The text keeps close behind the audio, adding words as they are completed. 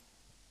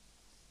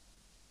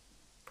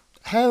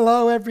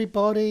Hello,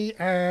 everybody,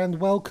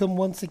 and welcome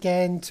once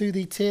again to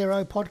the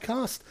Tiro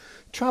podcast,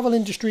 travel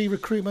industry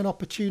recruitment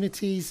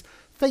opportunities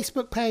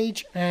Facebook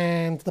page,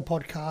 and the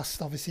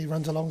podcast obviously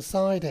runs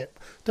alongside it.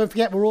 Don't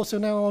forget, we're also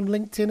now on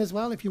LinkedIn as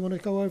well if you want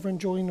to go over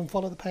and join and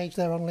follow the page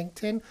there on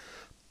LinkedIn.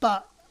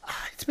 But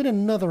it's been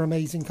another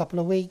amazing couple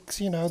of weeks.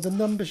 You know, the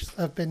numbers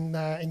have been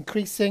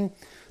increasing.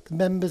 The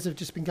members have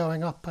just been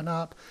going up and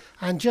up.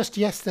 And just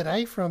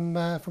yesterday, from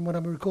when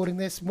I'm recording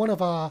this, one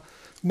of our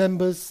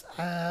members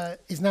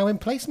is now in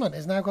placement,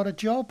 has now got a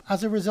job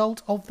as a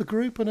result of the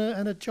group and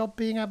a job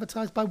being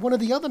advertised by one of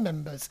the other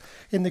members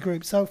in the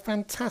group. So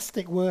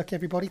fantastic work,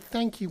 everybody.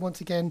 Thank you once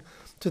again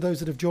to those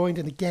that have joined.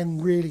 And again,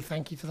 really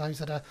thank you to those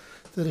that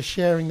are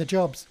sharing the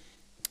jobs.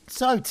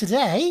 So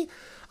today,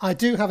 I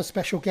do have a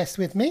special guest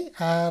with me.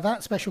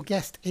 That special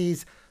guest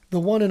is the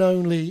one and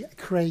only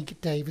Craig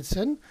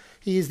Davidson.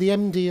 He is the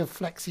MD of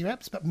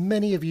FlexiReps, but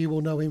many of you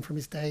will know him from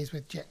his days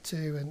with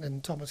Jet2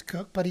 and Thomas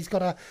Cook. But he's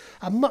got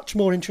a much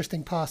more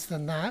interesting past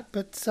than that.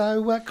 But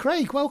so,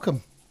 Craig,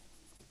 welcome.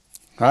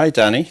 Hi,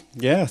 Danny.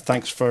 Yeah,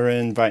 thanks for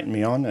inviting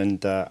me on,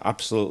 and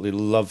absolutely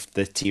love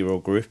the Tiro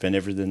group and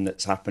everything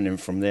that's happening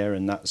from there.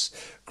 And that's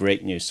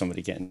great news.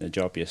 Somebody getting a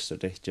job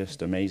yesterday,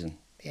 just amazing.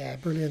 Yeah,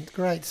 brilliant,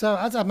 great. So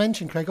as I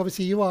mentioned, Craig,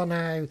 obviously you are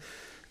now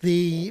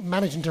the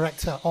managing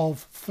director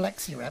of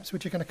FlexiReps,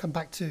 which you're going to come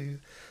back to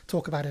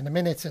talk about in a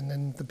minute,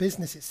 and the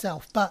business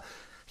itself. But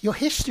your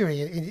history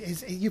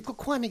is you've got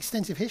quite an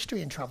extensive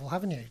history in travel,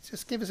 haven't you?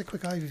 Just give us a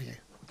quick overview.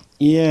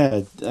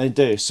 Yeah, I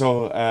do.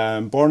 So,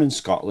 born in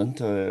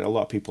Scotland. A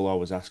lot of people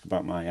always ask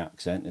about my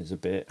accent. It's a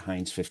bit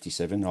Heinz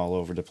 57 all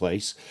over the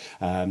place.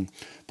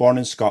 Born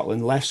in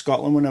Scotland. Left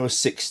Scotland when I was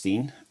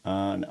 16.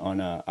 On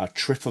a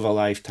trip of a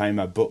lifetime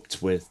I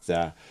booked with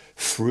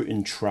Fruit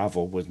and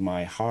Travel with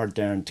my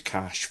hard-earned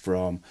cash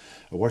from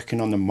working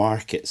on the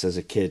markets as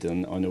a kid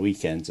on the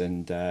weekends.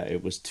 And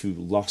it was to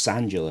Los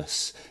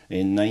Angeles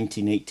in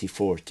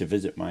 1984 to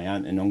visit my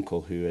aunt and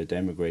uncle who had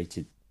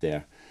emigrated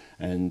there.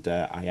 And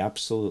I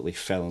absolutely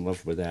fell in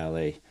love with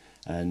LA.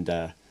 And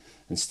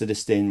instead of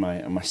staying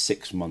my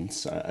 6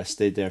 months, I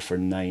stayed there for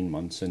 9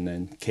 months and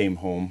then came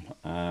home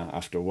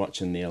after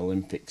watching the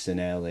Olympics in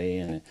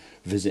LA and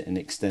visiting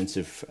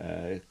extensive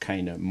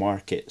kind of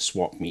market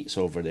swap meets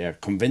over there.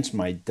 Convinced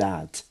my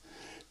dad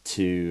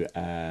to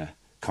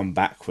come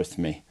back with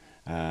me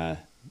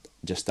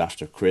just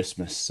after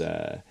Christmas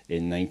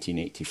in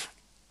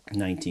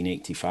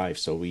 1985.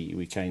 So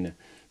we kind of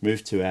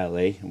moved to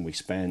LA and we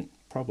spent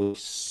probably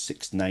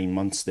 6-9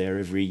 months there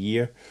every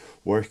year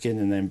working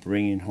and then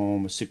bringing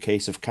home a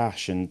suitcase of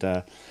cash. And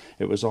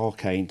it was all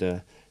kind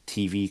of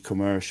TV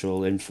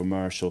commercial,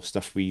 infomercial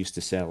stuff we used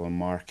to sell on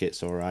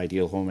markets or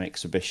Ideal Home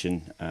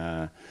Exhibition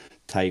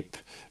type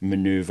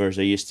maneuvers.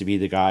 I used to be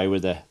the guy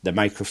with the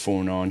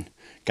microphone on,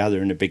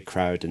 gathering a big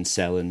crowd and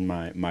selling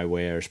my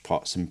wares,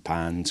 pots and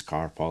pans,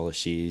 car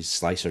polishes,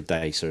 slicer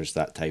dicers,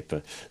 that type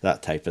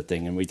of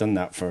thing. And we've done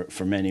that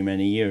for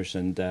many years.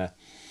 And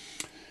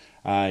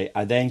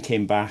I then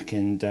came back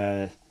and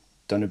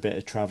done a bit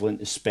of travelling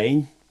to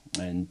Spain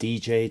and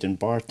DJ'd and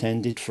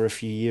bartended for a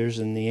few years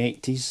in the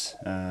 80s.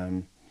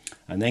 And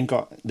then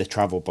got the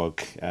travel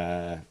bug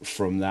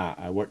from that.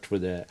 I worked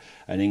with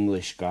an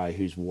English guy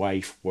whose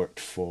wife worked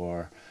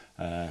for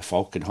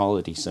Falcon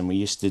Holidays, and we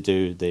used to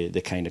do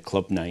the kind of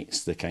club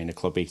nights, the kind of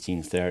Club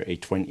 1830,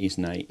 20s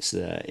nights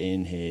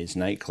in his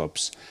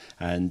nightclubs.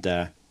 And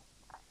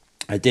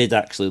I did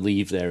actually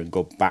leave there and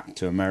go back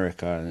to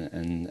America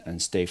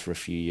and stay for a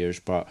few years.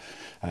 But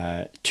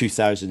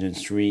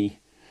 2003,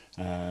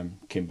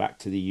 came back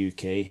to the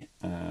UK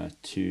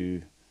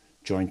to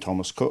join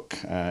Thomas Cook.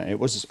 It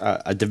was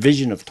a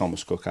division of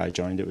Thomas Cook I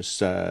joined. It was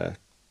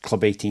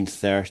Club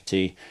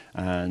 1830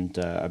 and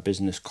a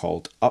business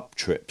called Up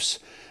Trips,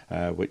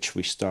 which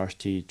we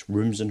started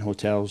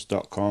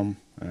roomsandhotels.com,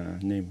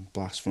 name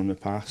blast from the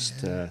past,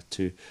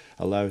 to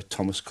allow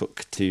Thomas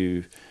Cook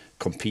to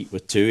compete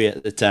with TUI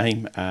at the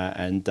time,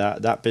 and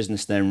that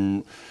business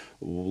then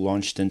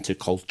launched into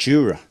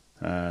Cultura,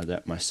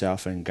 that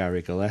myself and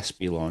Gary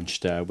Gillespie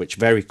launched, which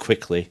very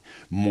quickly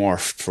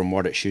morphed from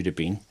what it should have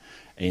been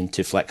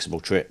into Flexible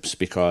Trips,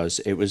 because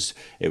it was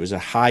a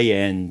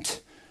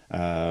high-end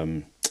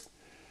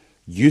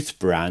youth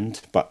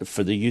brand, but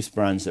for the youth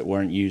brands that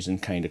weren't using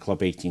kind of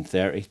Club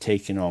 1830,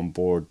 taking on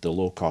board the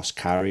low-cost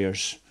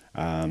carriers.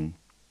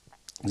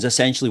 Is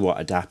essentially what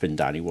had happened,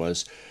 Danny,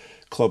 was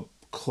Club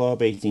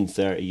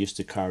 1830 used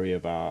to carry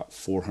about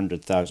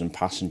 400,000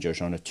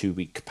 passengers on a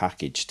 2-week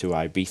package to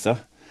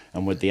Ibiza.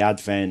 And with the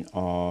advent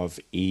of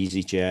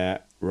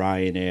EasyJet,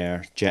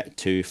 Ryanair,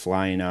 Jet2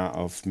 flying out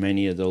of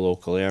many of the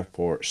local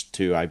airports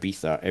to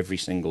Ibiza every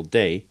single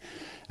day,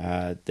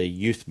 the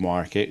youth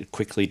market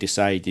quickly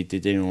decided they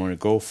didn't want to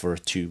go for a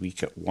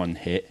 2-week at one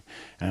hit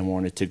and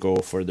wanted to go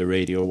for the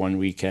radio one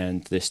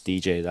weekend, this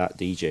DJ, that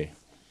DJ.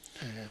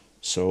 Yeah.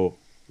 So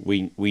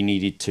we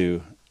needed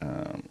to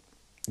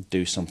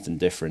do something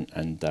different,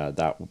 and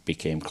that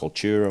became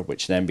Cultura,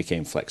 which then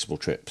became Flexible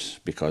Trips,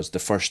 because the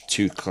first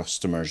two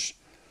customers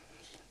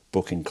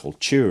booking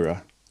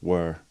Cultura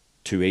were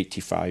two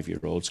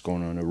 85-year-olds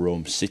going on a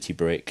Rome city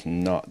break,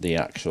 not the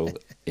actual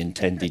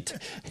intended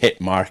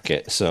hit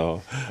market.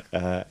 So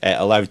it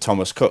allowed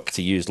Thomas Cook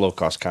to use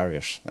low-cost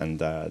carriers, and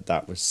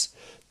that was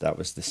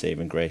the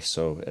saving grace.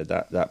 So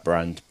that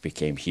brand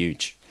became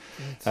huge.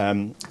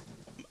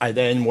 I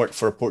then worked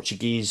for a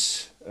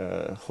Portuguese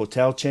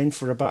hotel chain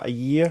for about a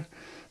year,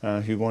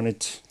 who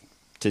wanted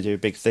to do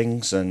big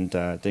things and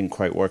didn't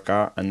quite work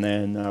out. And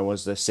then I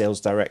was the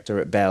sales director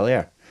at Bel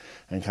Air,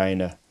 and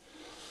kind of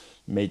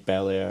made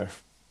Bel Air,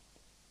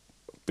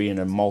 being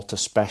a Malta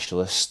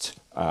specialist,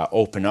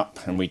 open up.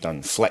 And we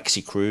done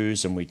Flexi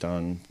Cruise, and we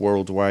done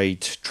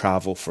worldwide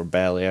travel for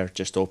Bel Air,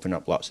 just open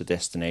up lots of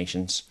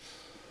destinations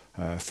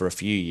for a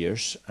few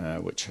years,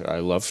 which I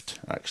loved,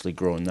 actually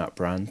growing that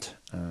brand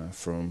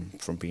from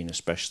being a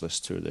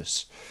specialist to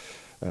this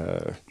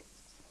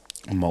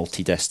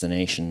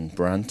multi-destination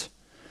brand.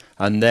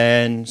 And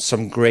then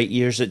some great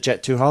years at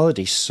Jet2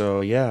 Holidays.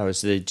 So yeah, I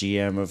was the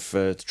GM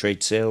of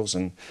trade sales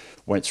and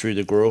went through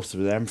the growth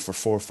with them for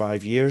 4 or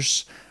 5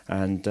 years,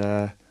 and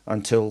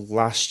until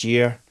last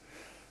year,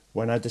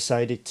 when I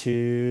decided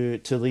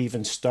to leave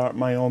and start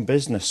my own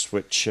business,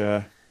 which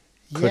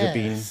could have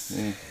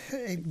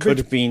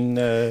been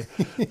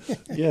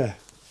yeah.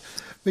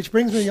 Which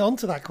brings me on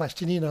to that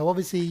question. You know,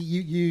 obviously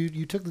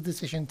you took the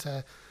decision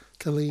to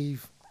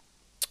leave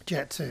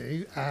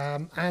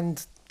Jet2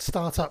 and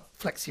start up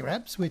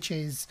FlexiReps, which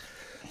is,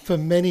 for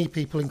many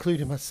people,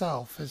 including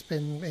myself, has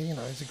been, you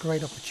know, it's a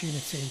great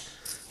opportunity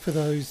for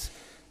those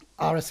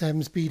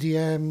RSMs,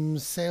 BDMs,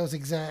 sales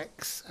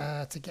execs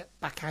to get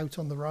back out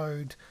on the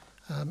road,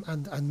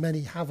 and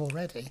many have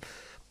already.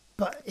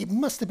 But it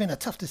must have been a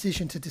tough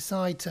decision to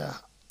decide to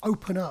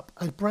open up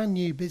a brand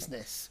new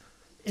business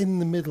in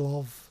the middle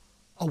of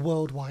a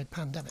worldwide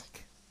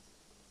pandemic.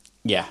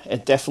 Yeah,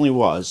 it definitely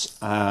was.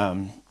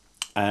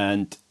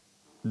 And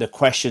the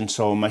question,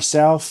 so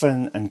myself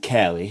and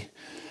Kelly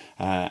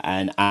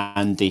and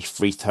Andy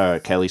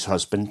Freether, Kelly's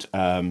husband,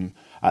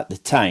 at the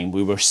time,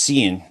 we were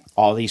seeing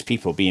all these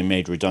people being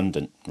made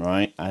redundant,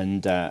 right?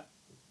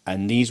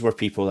 And these were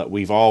people that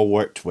we've all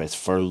worked with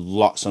for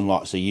lots and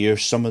lots of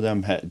years. Some of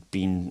them had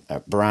been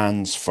at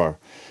brands for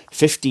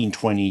 15,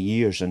 20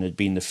 years and had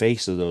been the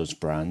face of those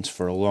brands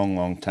for a long,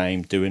 long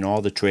time, doing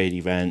all the trade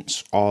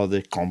events, all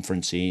the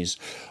conferences,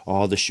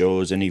 all the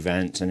shows and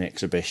events and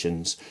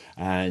exhibitions.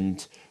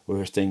 And we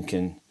were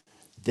thinking,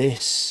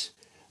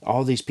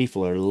 all these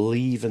people are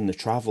leaving the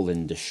travel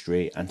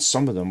industry, and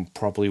some of them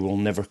probably will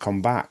never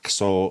come back.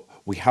 So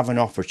we have an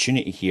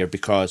opportunity here,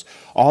 because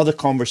all the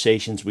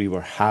conversations we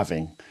were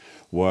having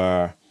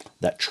were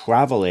that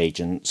travel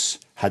agents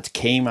had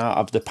came out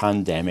of the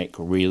pandemic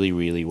really,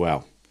 really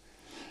well.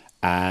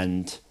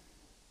 And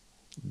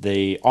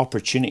the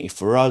opportunity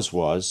for us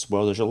was,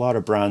 well, there's a lot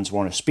of brands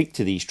want to speak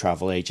to these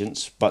travel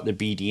agents, but the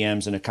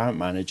BDMs and account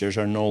managers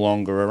are no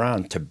longer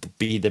around to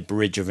be the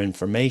bridge of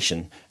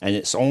information. And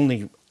it's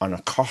only on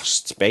a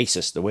cost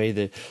basis. The way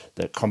the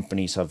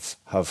companies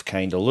have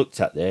kind of looked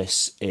at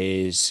this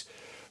is,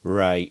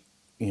 right,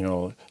 you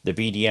know, the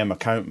BDM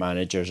account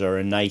managers are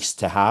a nice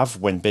to have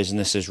when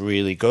business is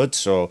really good.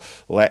 So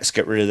let's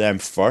get rid of them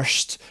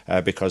first,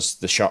 because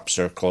the shops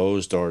are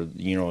closed, or,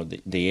 you know,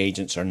 the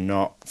agents are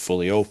not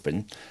fully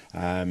open.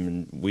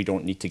 We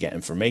don't need to get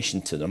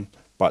information to them.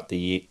 But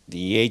the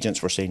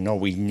agents were saying, no,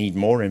 we need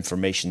more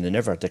information than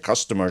ever. The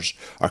customers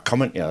are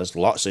coming to us,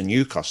 lots of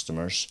new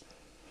customers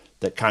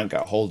that can't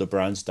get hold of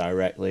brands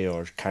directly,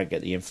 or can't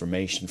get the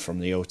information from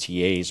the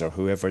OTAs or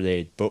whoever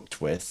they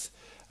booked with.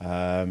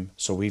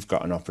 So we've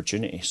got an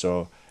opportunity.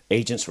 So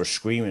agents were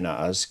screaming at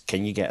us,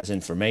 can you get us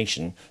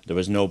information? There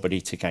was nobody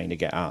to kind of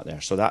get out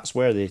there. So that's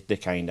where the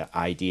kind of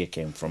idea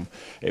came from.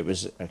 It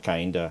was a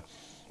kind of,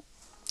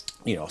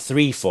 you know,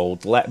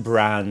 threefold. Let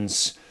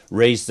brands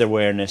raise their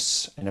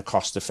awareness in a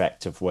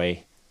cost-effective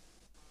way,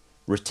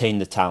 retain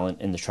the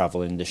talent in the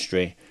travel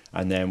industry.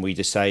 And then we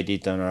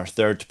decided on our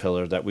third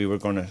pillar that we were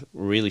going to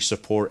really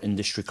support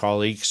industry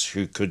colleagues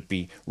who could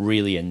be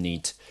really in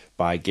need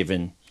by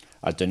giving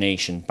a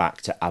donation back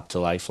to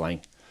Abta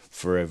Lifeline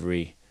for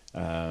every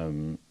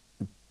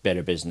bit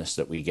of business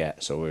that we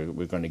get. So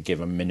we're going to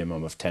give a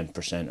minimum of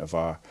 10% of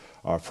our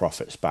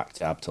profits back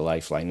to Abta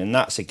Lifeline. And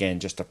that's,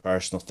 again, just a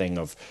personal thing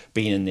of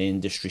being in the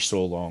industry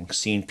so long,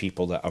 seeing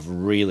people that have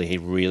really,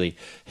 really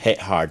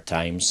hit hard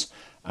times,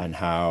 and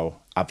how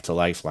Abta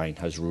Lifeline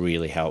has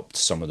really helped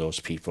some of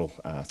those people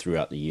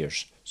throughout the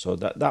years. So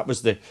that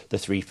was the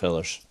three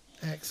pillars.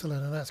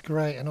 Excellent, and that's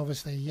great. And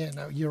obviously, yeah,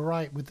 no, you're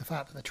right with the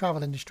fact that the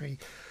travel industry,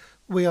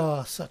 we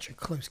are such a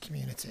close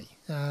community,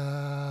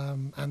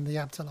 and the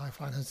Abta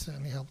Lifeline has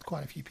certainly helped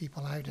quite a few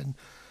people out, and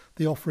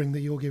the offering that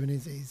you're giving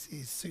is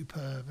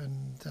superb,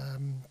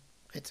 and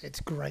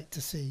it's great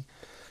to see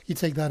you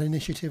take that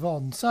initiative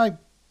on. So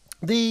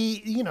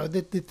the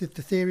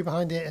theory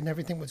behind it and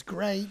everything was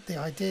great. The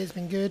idea's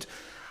been good.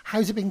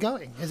 How's it been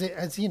going? Has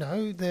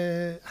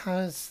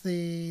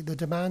the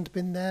demand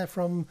been there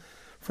from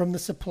the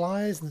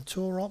suppliers and the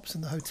tour ops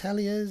and the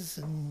hoteliers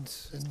and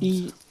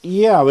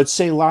Yeah, I would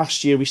say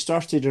last year, we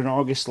started in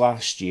August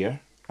last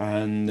year,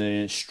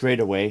 and straight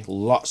away,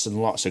 lots and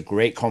lots of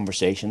great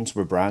conversations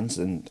with brands,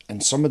 and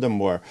some of them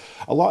were,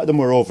 a lot of them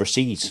were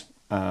overseas.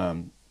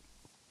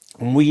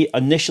 And we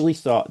initially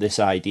thought this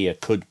idea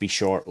could be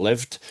short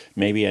lived,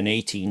 maybe an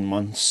 18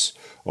 months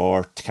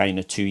or kind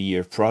of 2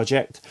 year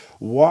project.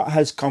 What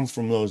has come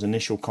from those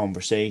initial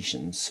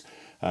conversations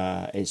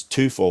is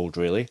twofold,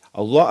 really.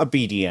 A lot of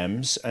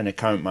BDMs and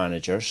account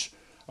managers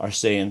are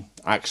saying,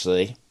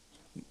 actually,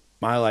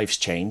 my life's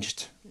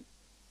changed.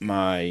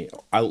 My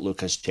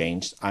outlook has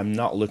changed. I'm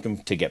not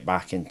looking to get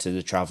back into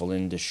the travel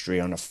industry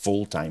on a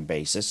full-time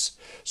basis.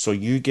 So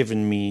you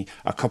giving me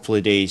a couple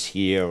of days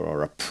here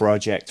or a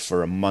project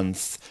for a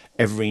month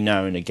every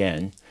now and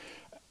again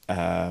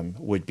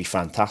would be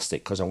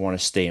fantastic, because I want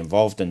to stay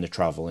involved in the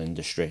travel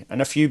industry.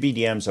 And a few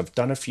BDMs have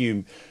done a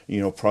few,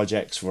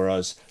 projects for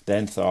us,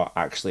 then thought,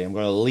 actually, I'm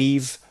going to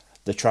leave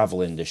the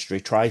travel industry,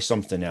 try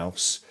something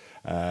else,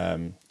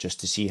 just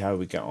to see how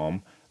we get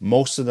on.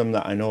 Most of them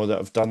that I know that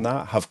have done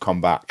that have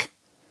come back,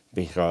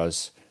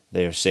 because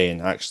they're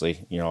saying,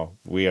 actually,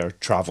 we are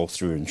travel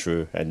through and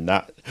through, and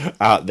that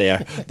out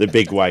there, the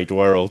big wide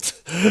world,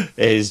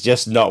 is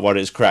just not what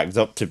it's cracked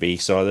up to be.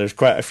 So there's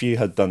quite a few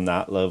had done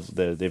that.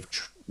 They've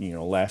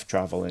left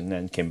travel and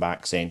then came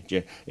back saying,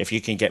 if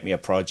you can get me a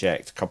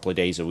project a couple of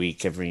days a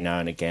week every now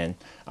and again,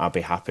 I'll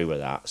be happy with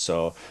that.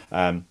 So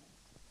a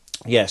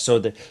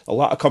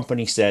lot of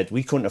companies said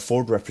we couldn't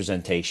afford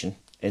representation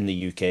in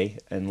the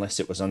UK unless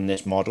it was on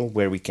this model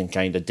where we can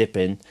kind of dip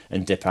in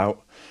and dip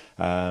out.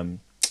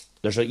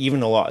 There's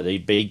even a lot of the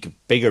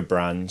bigger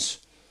brands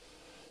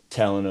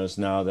telling us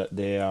now that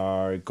they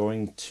are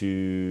going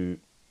to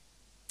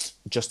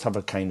just have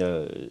a kind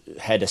of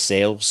head of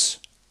sales,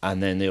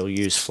 and then they'll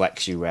use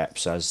flexi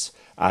reps as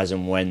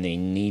and when they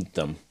need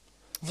them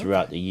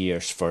throughout the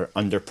years for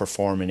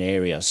underperforming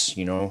areas,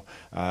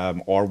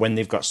 or when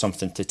they've got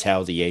something to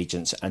tell the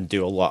agents, and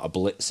do a lot of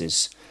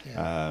blitzes.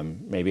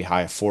 Maybe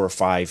hire 4 or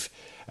 5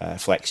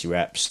 flexi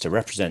reps to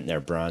represent their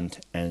brand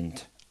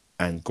and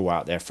go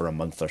out there for a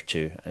month or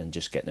two and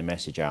just get the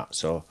message out.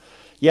 So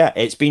yeah,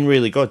 it's been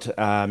really good.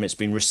 It's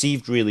been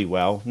received really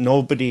well.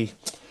 Nobody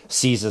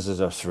sees us as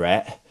a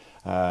threat.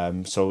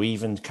 So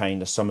even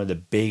kind of some of the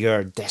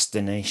bigger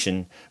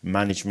destination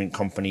management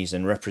companies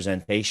and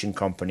representation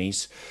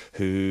companies,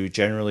 who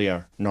generally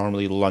are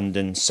normally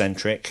London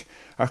centric,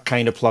 are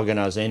kind of plugging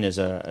us in as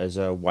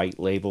a white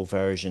label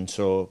version.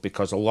 So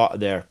because a lot of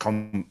their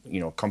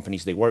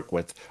companies they work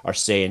with are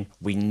saying,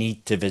 we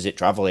need to visit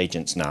travel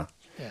agents now.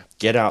 Yeah.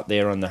 Get out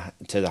there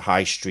to the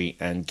high street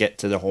and get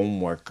to the home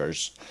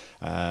workers,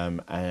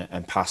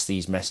 and pass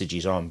these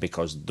messages on,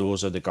 because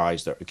those are the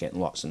guys that are getting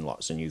lots and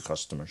lots of new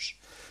customers.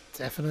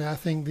 Definitely, I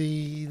think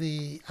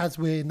the as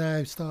we're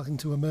now starting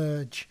to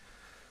emerge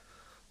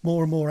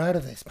more and more out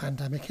of this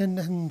pandemic,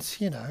 and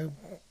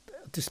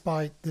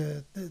despite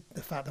the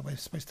fact that we're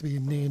supposed to be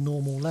in near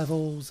normal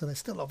levels, and there's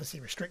still obviously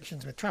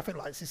restrictions with traffic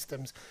light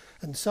systems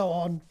and so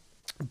on,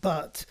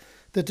 but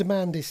the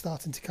demand is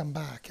starting to come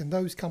back, and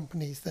those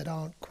companies that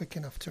aren't quick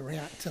enough to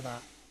react to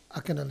that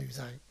are going to lose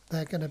out.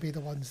 They're going to be the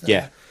ones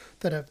that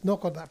have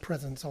not got that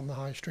presence on the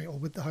high street or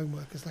with the home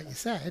workers, like you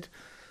said.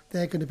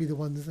 They're going to be the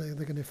ones that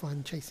they're going to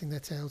find chasing their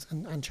tails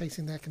and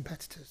chasing their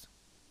competitors.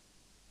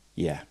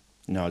 Yeah.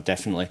 No,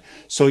 definitely.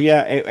 So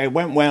yeah, it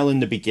went well in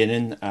the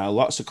beginning.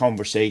 Lots of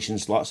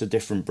conversations, lots of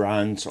different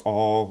brands.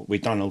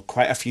 We've done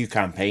quite a few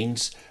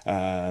campaigns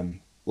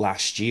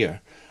last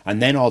year,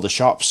 and then all the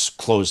shops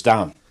closed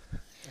down,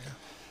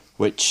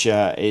 which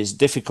is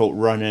difficult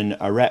running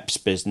a reps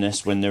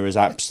business when there is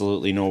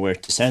absolutely nowhere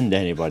to send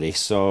anybody.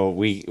 So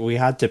we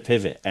had to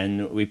pivot,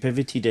 and we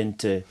pivoted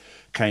into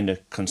kind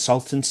of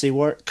consultancy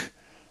work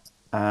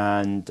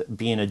and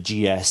being a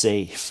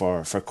GSA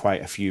for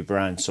quite a few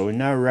brands. So we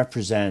now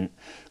represent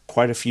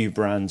quite a few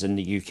brands in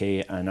the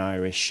UK and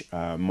Irish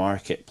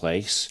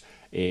marketplace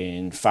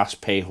in fast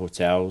pay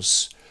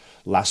hotels,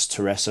 Las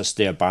Teresas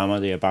de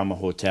Abama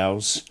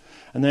hotels,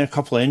 and then a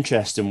couple of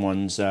interesting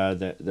ones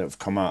that have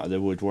come out of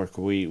the woodwork.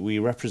 We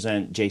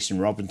represent Jason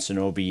Robinson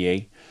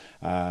OBE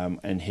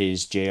and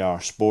his JR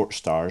Sports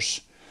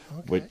Stars,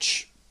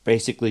 which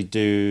basically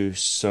do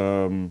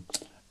some,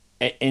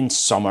 in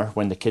summer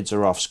when the kids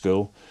are off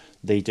school,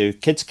 they do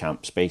kids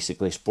camps,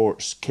 basically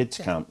sports kids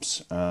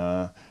camps,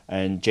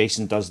 and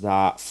Jason does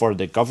that for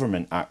the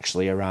government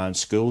actually around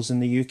schools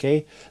in the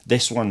UK.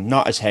 This one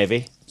not as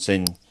heavy, it's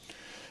in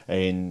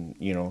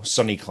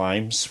sunny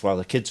climes while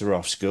the kids are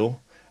off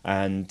school,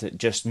 and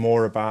just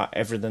more about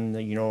everything.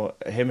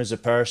 Him as a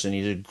person,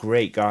 he's a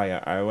great guy.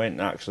 I went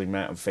and actually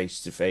met him face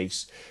to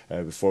face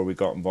before we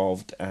got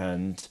involved,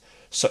 and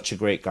such a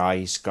great guy.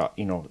 He's got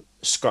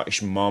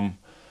Scottish mum,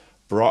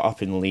 brought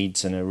up in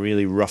Leeds in a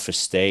really rough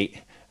estate,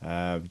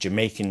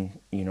 Jamaican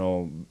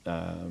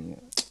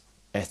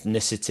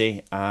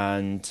ethnicity,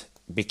 and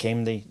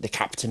became the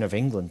captain of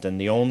England and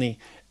the only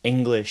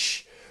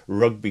English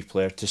rugby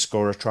player to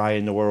score a try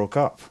in the World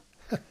Cup.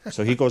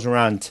 So he goes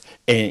around,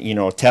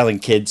 telling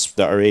kids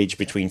that are aged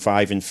between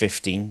 5 and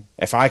 15,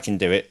 if I can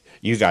do it,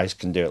 you guys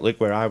can do it. Look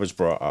where I was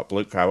brought up.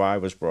 Look how I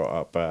was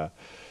brought up.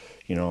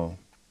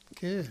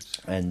 Good.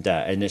 And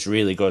it's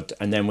really good.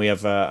 And then we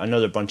have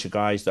another bunch of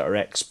guys that are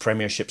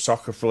ex-Premiership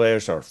soccer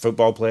players or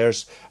football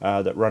players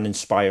that run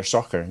Inspire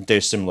Soccer and do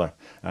similar.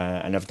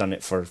 And I've done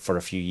it for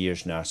a few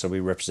years now. So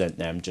we represent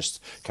them,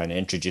 just kind of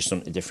introduce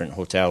them to different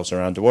hotels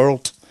around the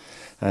world.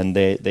 And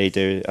they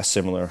do a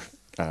similar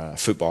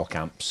football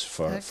camps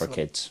for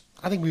kids.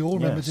 I think we all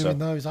remember doing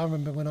those. I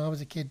remember when I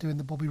was a kid doing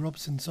the Bobby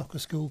Robson Soccer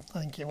School. I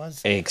think it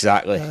was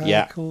exactly.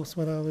 Of course,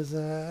 when I was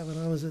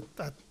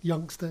a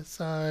youngster.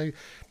 So,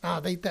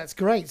 that's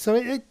great.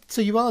 So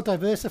so you are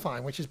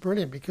diversifying, which is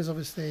brilliant, because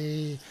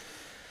obviously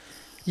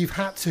you've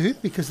had to,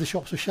 because the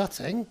shops were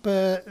shutting,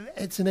 but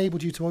it's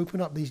enabled you to open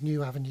up these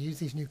new avenues,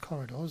 these new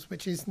corridors,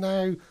 which is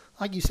now,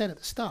 like you said at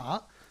the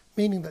start,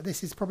 meaning that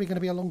this is probably going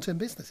to be a long-term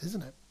business,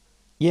 isn't it?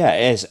 Yeah,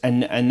 it is.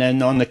 And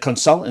then on the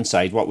consultant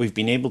side, what we've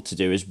been able to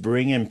do is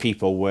bring in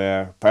people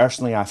where,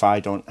 personally, if I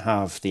don't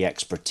have the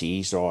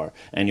expertise or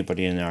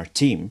anybody in our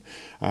team,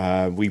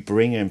 we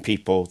bring in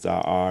people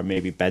that are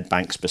maybe bed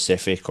bank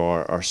specific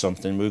or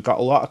something. We've got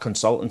a lot of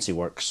consultancy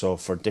work. So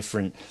for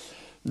different,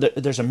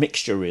 there's a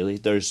mixture really.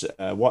 There's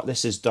what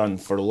this has done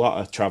for a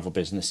lot of travel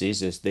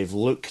businesses is they've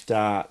looked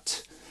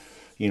at,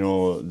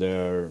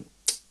 their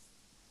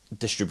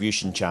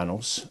distribution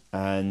channels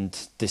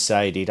and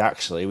decided,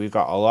 actually, we've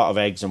got a lot of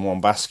eggs in one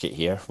basket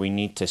here, we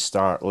need to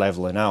start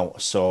leveling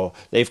out. So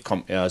they've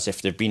come to us.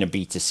 If they've been a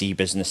B2C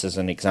business as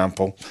an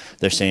example,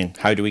 they're saying,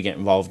 how do we get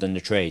involved in the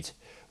trade?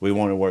 We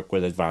want to work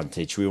with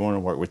Advantage, we want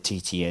to work with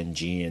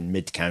TTNG and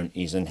Mid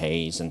Counties and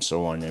Hayes and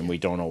so on, and we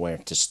don't know where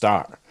to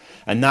start.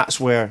 And that's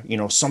where,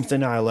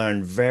 something I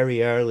learned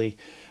very early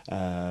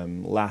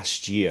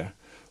last year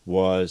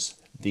was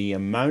the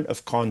amount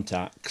of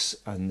contacts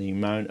and the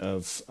amount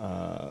of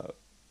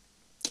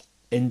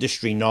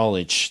industry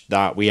knowledge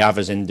that we have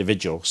as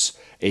individuals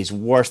is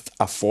worth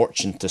a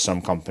fortune to some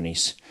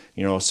companies.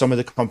 Some of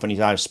the companies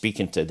I was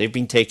speaking to, they've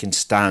been taking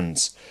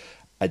stands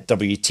at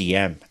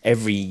WTM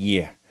every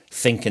year,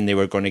 thinking they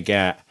were going to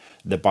get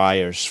the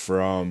buyers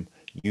from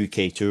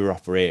UK tour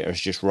operators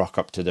just rock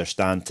up to their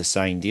stand to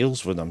sign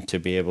deals with them to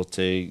be able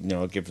to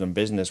give them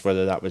business,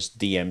 whether that was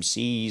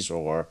DMCs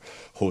or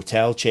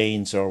hotel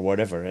chains or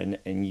whatever, and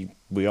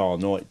we all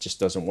know it just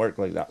doesn't work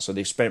like that. So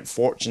they've spent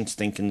fortunes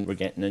thinking we're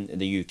getting into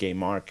the UK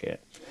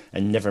market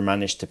and never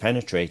managed to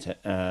penetrate it.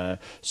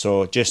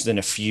 So just in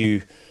a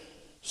few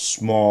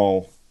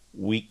small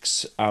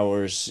weeks,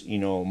 hours,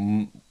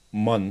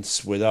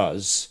 months with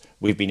us,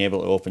 we've been able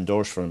to open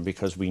doors for them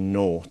because we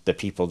know the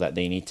people that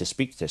they need to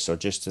speak to. So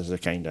just as a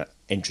kind of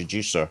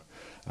introducer,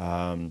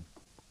 travel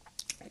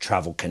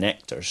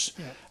connectors,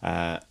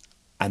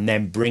 and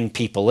then bring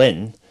people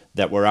in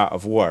that were out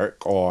of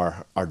work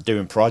or are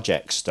doing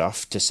project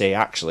stuff to say,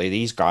 actually,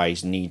 these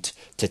guys need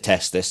to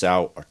test this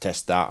out or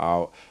test that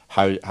out.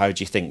 How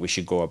do you think we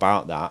should go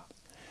about that?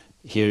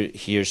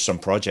 Here's some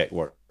project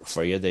work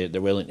for you.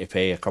 They're willing to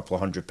pay a couple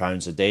of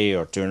 £100 a day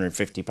or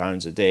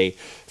 £250 a day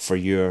for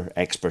your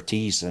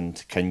expertise,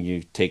 and can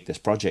you take this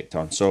project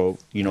on? So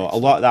a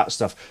lot of that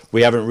stuff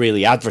we haven't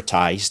really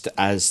advertised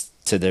as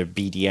to the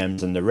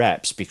BDMs and the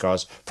reps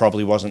because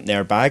probably wasn't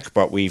their bag,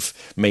 but we've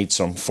made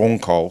some phone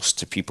calls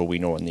to people we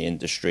know in the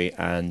industry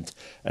and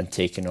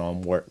taken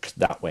on work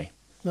that way.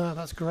 No,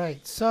 that's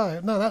great.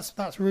 So no,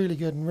 that's really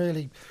good and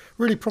really,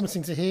 really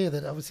promising to hear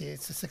that obviously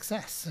it's a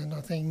success, and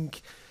I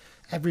think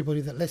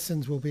everybody that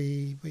listens will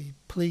be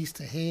pleased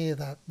to hear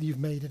that you've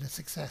made it a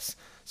success,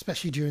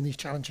 especially during these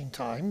challenging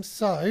times.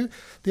 So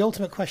the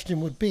ultimate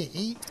question would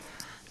be,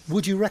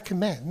 would you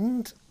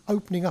recommend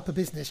opening up a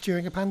business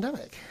during a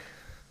pandemic?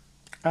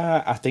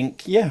 I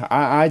think,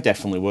 I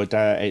definitely would.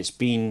 It's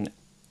been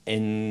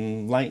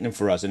enlightening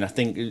for us, and I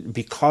think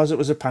because it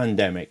was a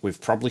pandemic, we've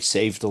probably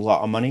saved a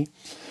lot of money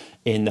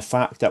in the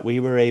fact that we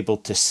were able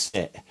to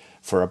sit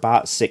for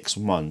about 6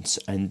 months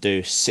and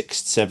do 6,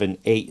 7,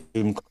 8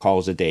 Zoom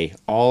calls a day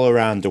all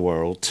around the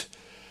world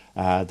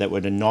that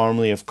would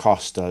normally have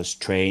cost us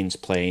trains,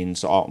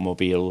 planes,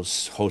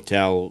 automobiles,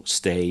 hotel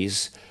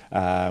stays,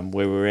 where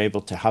we were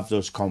able to have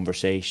those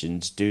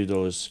conversations, do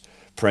those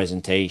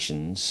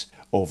presentations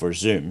over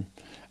Zoom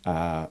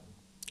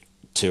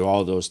to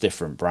all those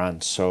different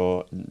brands.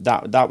 So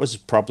that was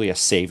probably a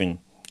saving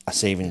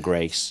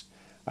grace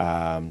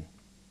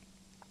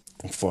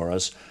for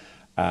us.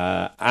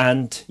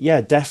 And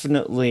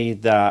definitely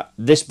that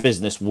this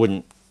business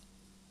won't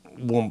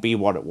be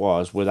what it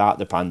was without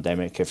the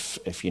pandemic,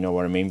 if you know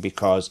what I mean,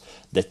 because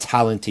the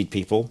talented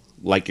people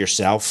like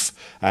yourself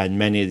and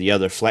many of the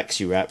other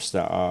flexi reps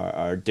that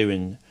are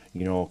doing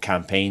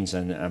campaigns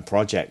and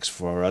projects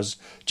for us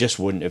just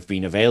wouldn't have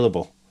been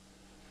available.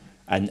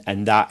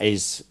 And that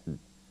is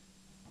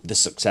the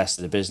success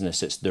of the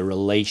business. It's the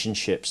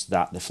relationships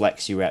that the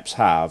flexi reps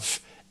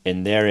have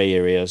in their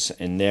areas,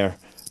 in their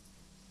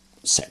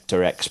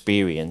sector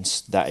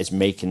experience, that is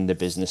making the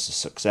business a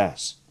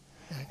success.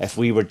 If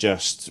we were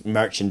just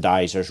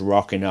merchandisers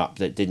rocking up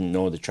that didn't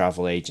know the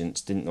travel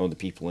agents, didn't know the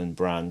people in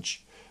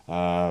branch,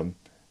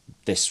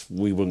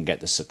 we wouldn't get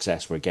the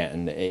success we're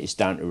getting. It's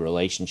down to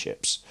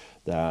relationships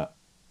that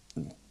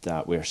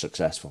we're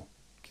successful.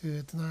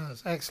 Good, no,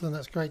 that's excellent.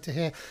 That's great to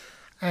hear.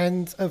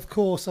 And of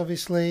course,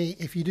 obviously,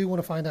 if you do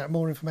want to find out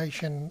more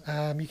information,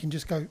 you can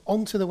just go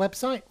onto the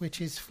website, which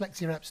is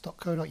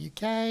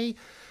flexireps.co.uk.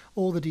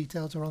 All the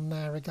details are on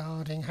there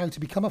regarding how to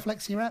become a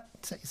FlexiRep,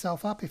 set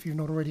yourself up if you've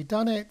not already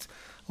done it,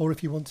 or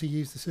if you want to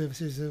use the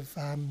services of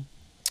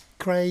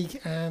Craig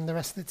and the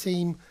rest of the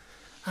team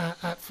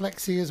at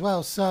Flexi as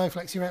well. So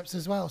FlexiReps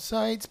as well.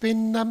 So it's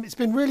been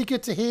really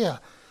good to hear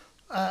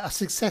a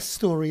success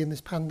story in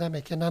this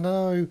pandemic. And I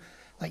know,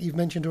 like you've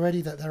mentioned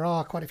already, that there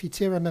are quite a few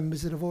Tira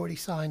members that have already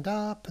signed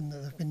up and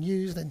that have been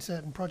used in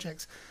certain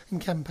projects and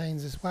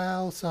campaigns as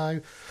well. So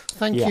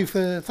thank you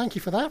for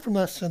that from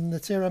us and the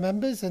Tira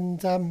members,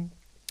 and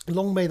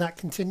long may that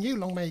continue.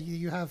 Long may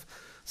you have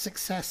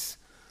success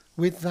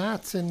with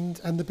that, and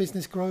the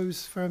business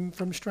grows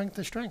from strength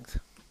to strength.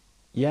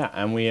 Yeah,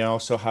 and we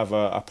also have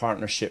a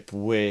partnership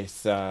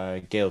with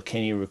Gail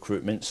Kinney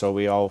Recruitment, so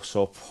we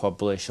also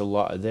publish a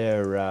lot of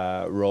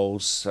their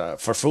roles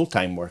for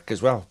full-time work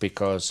as well,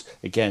 because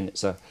again,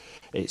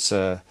 it's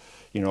a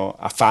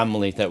a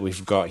family that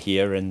we've got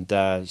here, and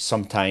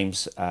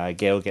sometimes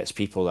Gail gets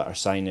people that are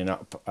signing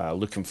up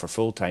looking for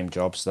full-time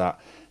jobs that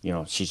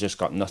she's just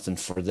got nothing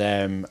for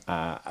them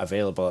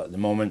available at the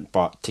moment,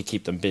 but to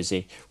keep them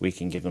busy, we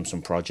can give them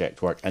some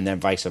project work, and then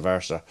vice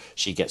versa.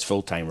 She gets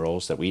full-time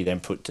roles that we then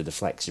put to the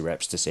Flexi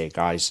reps to say,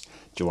 guys,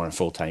 do you want a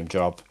full-time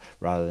job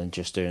rather than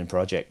just doing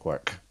project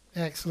work?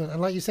 Excellent. And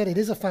like you said, it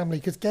is a family,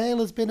 because Gail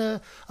has been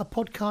a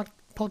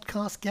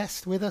podcast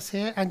guest with us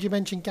here, and you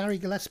mentioned Gary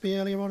Gillespie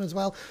earlier on as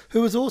well,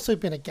 who has also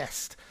been a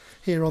guest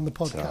here on the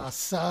podcast.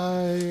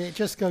 So it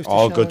just goes to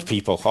all show, good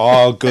people,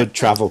 all good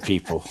travel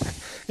people.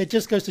 It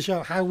just goes to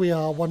show how we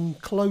are one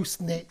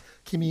close-knit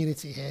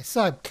community here.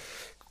 So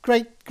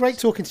great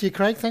talking to you,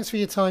 Craig. Thanks for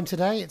your time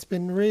today. It's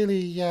been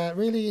really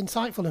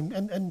insightful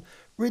and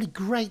really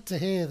great to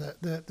hear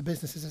that the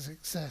business is a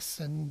success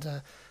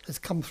and has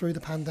come through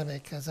the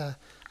pandemic as a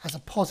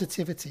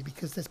positivity,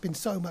 because there's been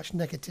so much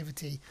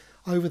negativity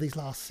over these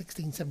last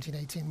 16, 17,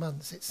 18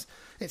 months.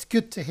 It's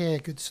good to hear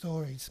good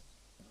stories.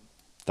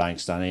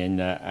 Thanks, Danny,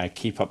 and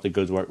keep up the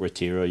good work with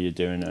Tira. You're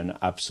doing an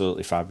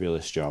absolutely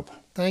fabulous job.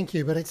 Thank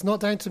you, but it's not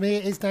down to me.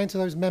 It is down to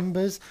those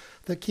members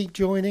that keep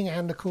joining,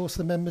 and of course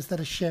the members that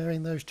are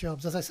sharing those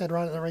jobs. As I said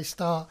right at the very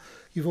start,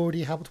 you've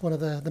already helped one of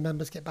the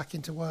members get back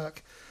into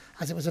work,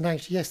 as it was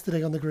announced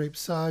yesterday on the group.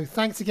 So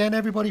thanks again,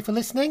 everybody, for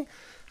listening,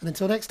 and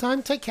until next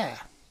time, take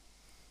care.